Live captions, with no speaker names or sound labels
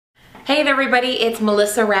Hey there everybody, it's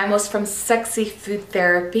Melissa Ramos from Sexy Food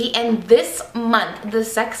Therapy, and this month the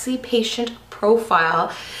Sexy Patient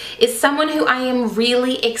Profile is someone who I am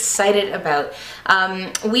really excited about.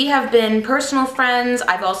 We have been personal friends.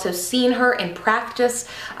 I've also seen her in practice,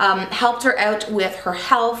 helped her out with her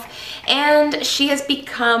health, and she has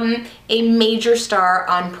become a major star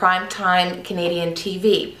on primetime Canadian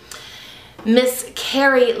TV. Miss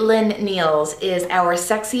Carrie Lynn Neales is our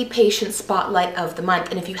Sexy Patient Spotlight of the month,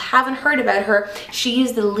 and if you haven't heard about her, she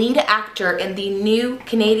is the lead actor in the new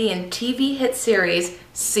Canadian TV hit series,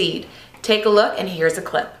 Seed. Take a look, and here's a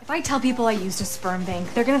clip. If I tell people I used a sperm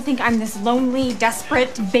bank, they're gonna think I'm this lonely,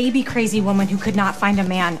 desperate, baby-crazy woman who could not find a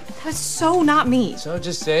man. That is so not me. So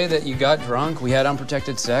just say that you got drunk, we had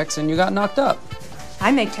unprotected sex, and you got knocked up.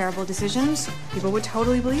 I make terrible decisions. People would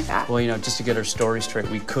totally believe that. Well, you know, just to get our story straight,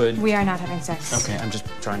 we could... We are not having sex. Okay, I'm just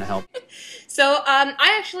trying to help. So,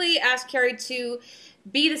 I actually asked Carrie to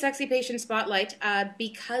be the Sexy Patient Spotlight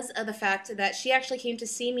because of the fact that she actually came to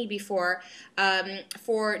see me before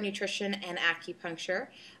for nutrition and acupuncture.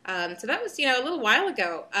 So that was, a little while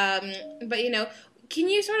ago. But, can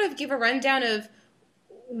you sort of give a rundown of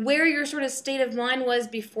where your sort of state of mind was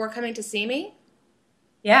before coming to see me?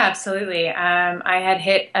 Yeah, absolutely. I had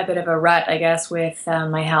hit a bit of a rut, I guess, with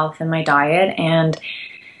my health and my diet, and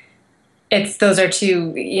those are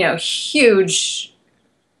two,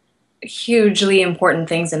 hugely important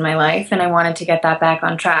things in my life, and I wanted to get that back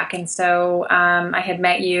on track. And so I had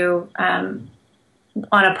met you on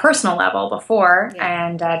a personal level before,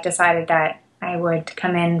 and decided that I would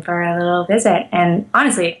come in for a little visit, and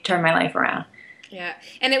honestly, it turned my life around. Yeah,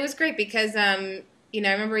 and it was great because, I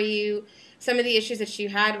remember some of the issues that you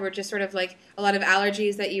had were just sort of like a lot of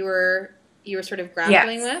allergies that you were sort of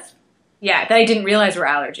grappling with. Yeah, that I didn't realize were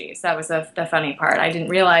allergies. That was the funny part. I didn't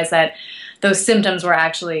realize that those symptoms were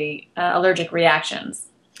actually allergic reactions.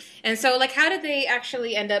 And so, like, how did they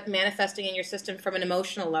actually end up manifesting in your system from an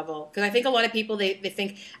emotional level? Because I think a lot of people, they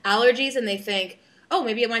think allergies and they think, oh,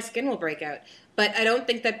 maybe my skin will break out. But I don't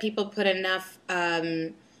think that people put enough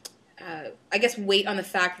I guess weight on the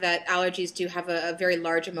fact that allergies do have a very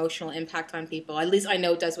large emotional impact on people. At least I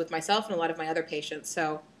know it does with myself and a lot of my other patients.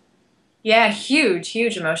 So, yeah, huge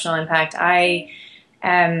emotional impact. I'm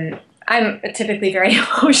a typically very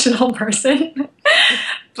emotional person,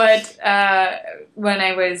 but when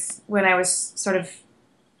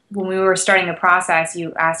we were starting the process,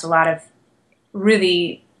 you asked a lot of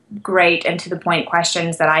really great and to the point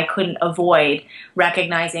questions that I couldn't avoid,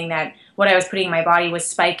 recognizing that what I was putting in my body was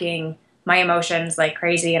spiking my emotions like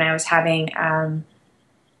crazy, and I was having,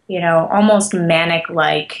 almost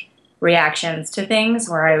manic-like reactions to things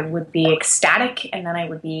where I would be ecstatic and then I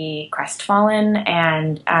would be crestfallen,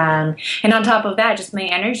 and on top of that, just my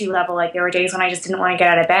energy level. Like, there were days when I just didn't want to get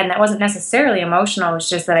out of bed, and that wasn't necessarily emotional. It was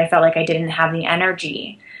just that I felt like I didn't have the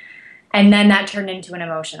energy, and then that turned into an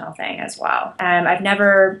emotional thing as well. I've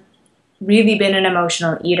never really been an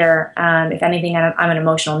emotional eater. If anything, I'm an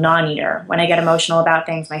emotional non-eater. When I get emotional about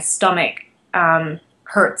things, my stomach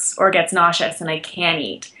hurts or gets nauseous and I can't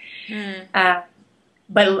eat.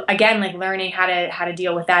 But again, like, learning how to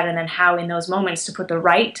deal with that, and then how in those moments to put the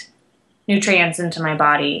right nutrients into my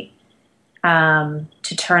body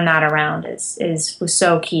to turn that around was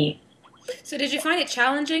so key. So did you find it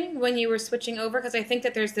challenging when you were switching over? Because I think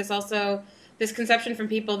that there's this conception from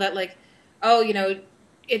people that, like, oh,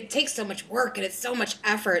 it takes so much work and it's so much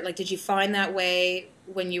effort. Like, did you find that way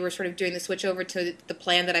when you were sort of doing the switch over to the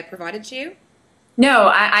plan that I provided to you? No,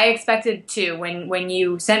 I expected to. When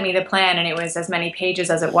you sent me the plan and it was as many pages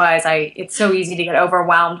as it was, it's so easy to get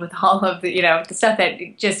overwhelmed with all of the, the stuff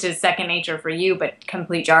that just is second nature for you, but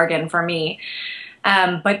complete jargon for me.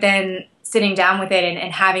 But then sitting down with it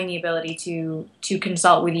and having the ability to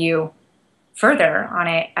consult with you further on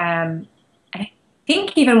it, I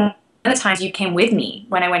think even one of the times you came with me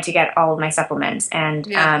when I went to get all of my supplements, and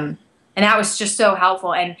that was just so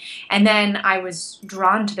helpful. And then I was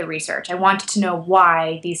drawn to the research. I wanted to know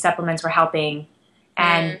why these supplements were helping,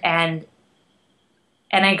 and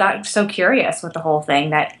I got so curious with the whole thing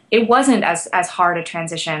that it wasn't as hard a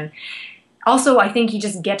transition. Also, I think you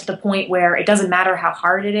just get to the point where it doesn't matter how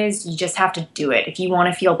hard it is, you just have to do it. If you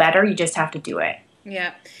want to feel better, you just have to do it.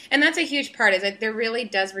 Yeah, and that's a huge part, is that there really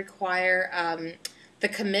does require the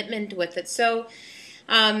commitment with it. So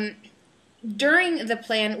during the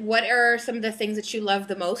plan, what are some of the things that you love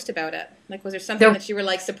the most about it? Like, was there something that you were,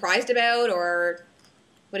 like, surprised about, or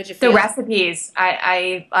what did you feel? The recipes.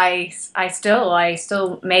 I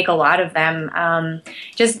still make a lot of them.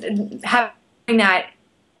 Just having that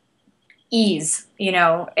ease. You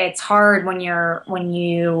know, it's hard when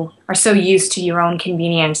you are so used to your own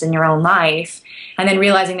convenience in your own life, and then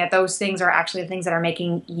realizing that those things are actually the things that are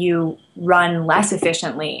making you run less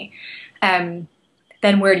efficiently.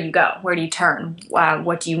 Then where do you go? Where do you turn?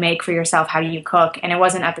 What do you make for yourself? How do you cook? And it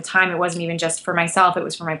wasn't at the time. It wasn't even just for myself. It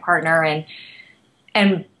was for my partner,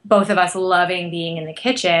 and both of us loving being in the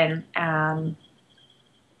kitchen.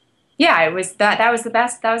 Yeah, it was that was the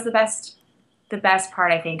best. That was the best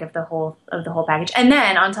part, I think, of the whole package. And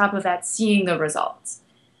then on top of that, seeing the results,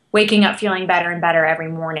 waking up feeling better and better every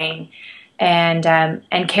morning, and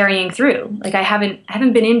carrying through. Like I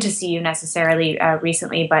haven't been in to see you necessarily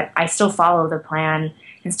recently, but I still follow the plan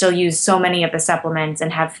and still use so many of the supplements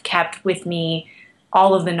and have kept with me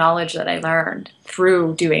all of the knowledge that I learned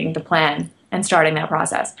through doing the plan and starting that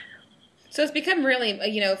process. So it's become really,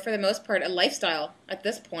 for the most part, a lifestyle at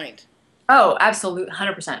this point. Oh, absolutely,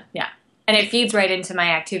 100%, yeah. And it feeds right into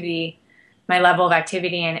my activity, my level of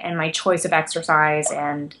activity, and my choice of exercise,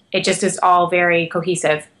 and it just is all very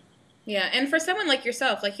cohesive. Yeah, and for someone like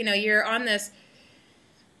yourself, you're on this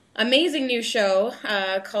amazing new show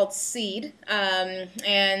called Seed,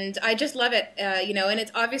 and I just love it, and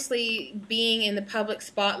it's obviously being in the public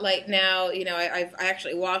spotlight now. I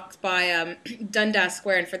actually walked by Dundas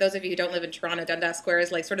Square, and for those of you who don't live in Toronto, Dundas Square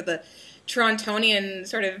is like sort of the Torontonian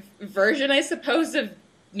sort of version, I suppose, of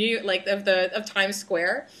of Times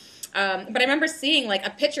Square. But I remember seeing like a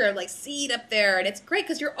picture of like Seed up there, and it's great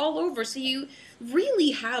because you're all over, so you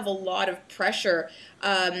really have a lot of pressure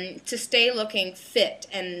to stay looking fit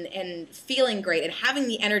and feeling great and having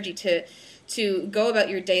the energy to go about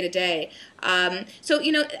your day to day. So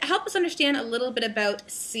help us understand a little bit about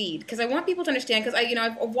Seed, because I want people to understand, because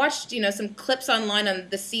I've watched some clips online on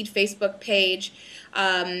the Seed Facebook page.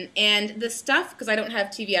 And the stuff, because I don't have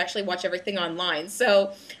TV, I actually watch everything online.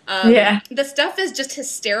 So yeah, the stuff is just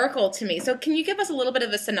hysterical to me. So can you give us a little bit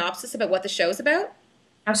of a synopsis about what the show's about?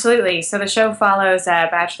 Absolutely. So the show follows a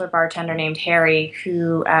bachelor bartender named Harry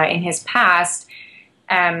who, in his past,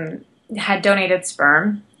 had donated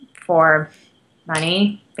sperm for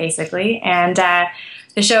money, basically. And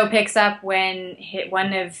the show picks up when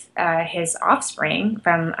one of his offspring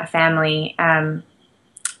from a family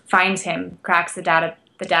finds him, cracks the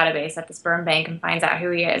database at the sperm bank and finds out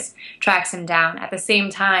who he is, tracks him down. At the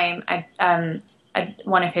same time,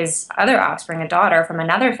 one of his other offspring, a daughter from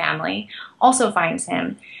another family, also finds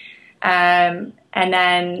him. And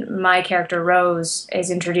then my character, Rose,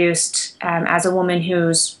 is introduced as a woman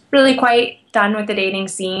who's really quite done with the dating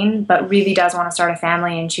scene, but really does want to start a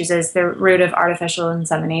family and chooses the route of artificial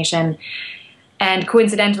insemination. And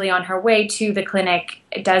coincidentally, on her way to the clinic,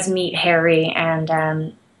 does meet Harry,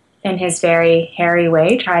 and in his very hairy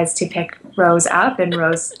way, tries to pick Rose up, and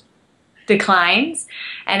Rose declines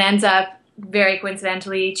and ends up very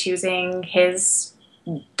coincidentally choosing his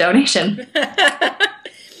donation.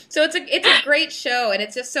 So it's a great show, and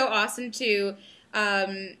it's just so awesome to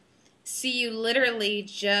see you literally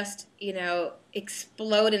just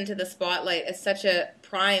explode into the spotlight at such a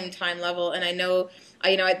prime time level. And I know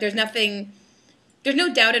there's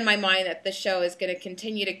no doubt in my mind that the show is going to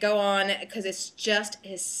continue to go on, because it's just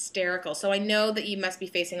hysterical. So I know that you must be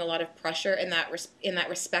facing a lot of pressure in that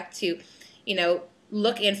respect to,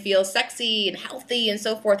 look and feel sexy and healthy and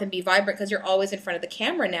so forth and be vibrant, because you're always in front of the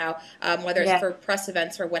camera now, whether it's for press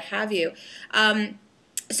events or what have you.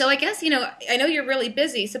 So I guess, I know you're really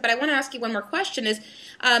busy, but I want to ask you one more question is,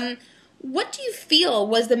 what do you feel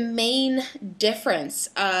was the main difference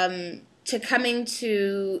to coming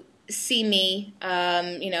to see me,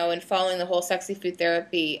 and following the whole sexy food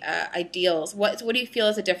therapy ideals? What do you feel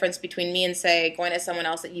is the difference between me and, say, going to someone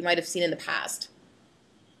else that you might have seen in the past?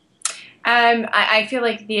 I feel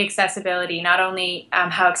like the accessibility, not only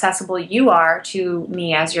how accessible you are to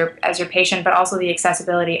me as your patient, but also the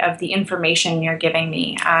accessibility of the information you're giving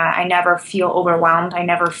me. I never feel overwhelmed. I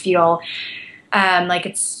never feel like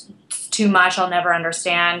it's too much. I'll never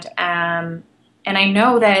understand. And I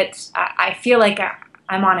know that I feel like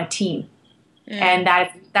I'm on a team, and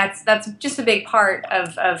that's just a big part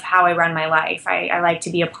of how I run my life. I like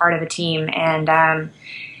to be a part of a team, and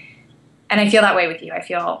I feel that way with you. I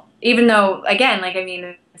feel, even though, again,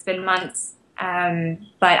 it's been months, but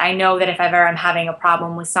I know that if ever I'm having a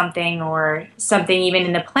problem with something, or something even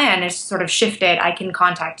in the plan is sort of shifted, I can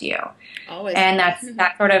contact you. Always. And that's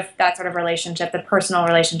that sort of relationship, the personal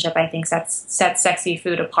relationship, I think sets Sexy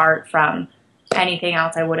Food apart from anything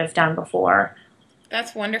else I would have done before.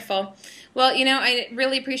 That's wonderful. Well, I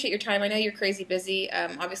really appreciate your time. I know you're crazy busy.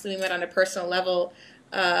 Obviously, we met on a personal level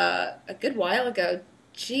a good while ago.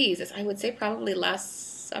 Jesus, I would say probably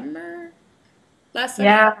last summer. last summer?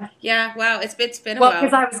 Yeah. Yeah. Wow. It's been a Well, while.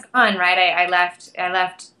 because I was gone, right? I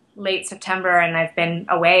left late September, and I've been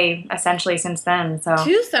away essentially since then. So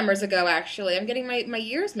 2 summers ago, actually. I'm getting my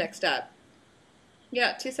years mixed up.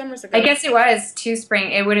 Yeah, 2 summers I ago. guess it was two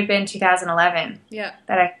spring. It would have been 2011 Yeah.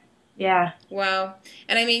 that I. Yeah. Wow.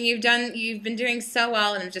 And I mean, you've been doing so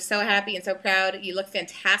well, and I'm just so happy and so proud. You look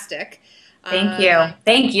fantastic. Thank you.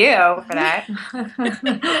 Thank you for that.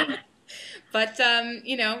 But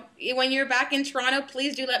when you're back in Toronto,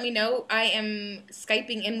 please do let me know. I am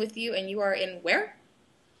Skyping in with you, and you are in where?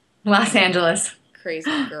 Los Angeles.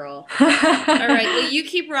 Crazy girl. All right. Well, you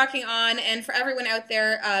keep rocking on. And for everyone out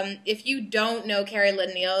there, if you don't know Carrie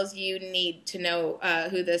Lynn Neales, you need to know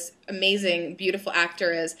who this amazing, beautiful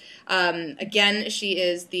actor is. Again, she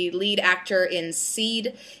is the lead actor in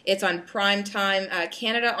Seed. It's on Primetime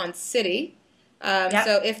Canada on City. Yep.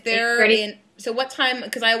 So if they're in... So what time...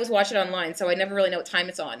 Because I always watch it online, so I never really know what time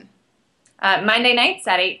it's on. Monday nights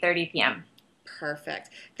at 8:30 p.m. Perfect.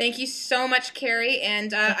 Thank you so much, Carrie,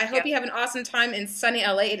 and I hope you have an awesome time in sunny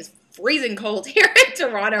LA. It is freezing cold here in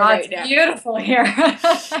Toronto right now. It's beautiful here.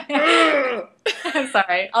 I'm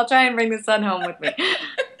sorry. I'll try and bring the sun home with me.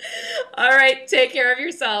 All right. Take care of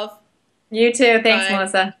yourself. You too. Thanks, Bye.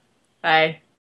 Melissa. Bye.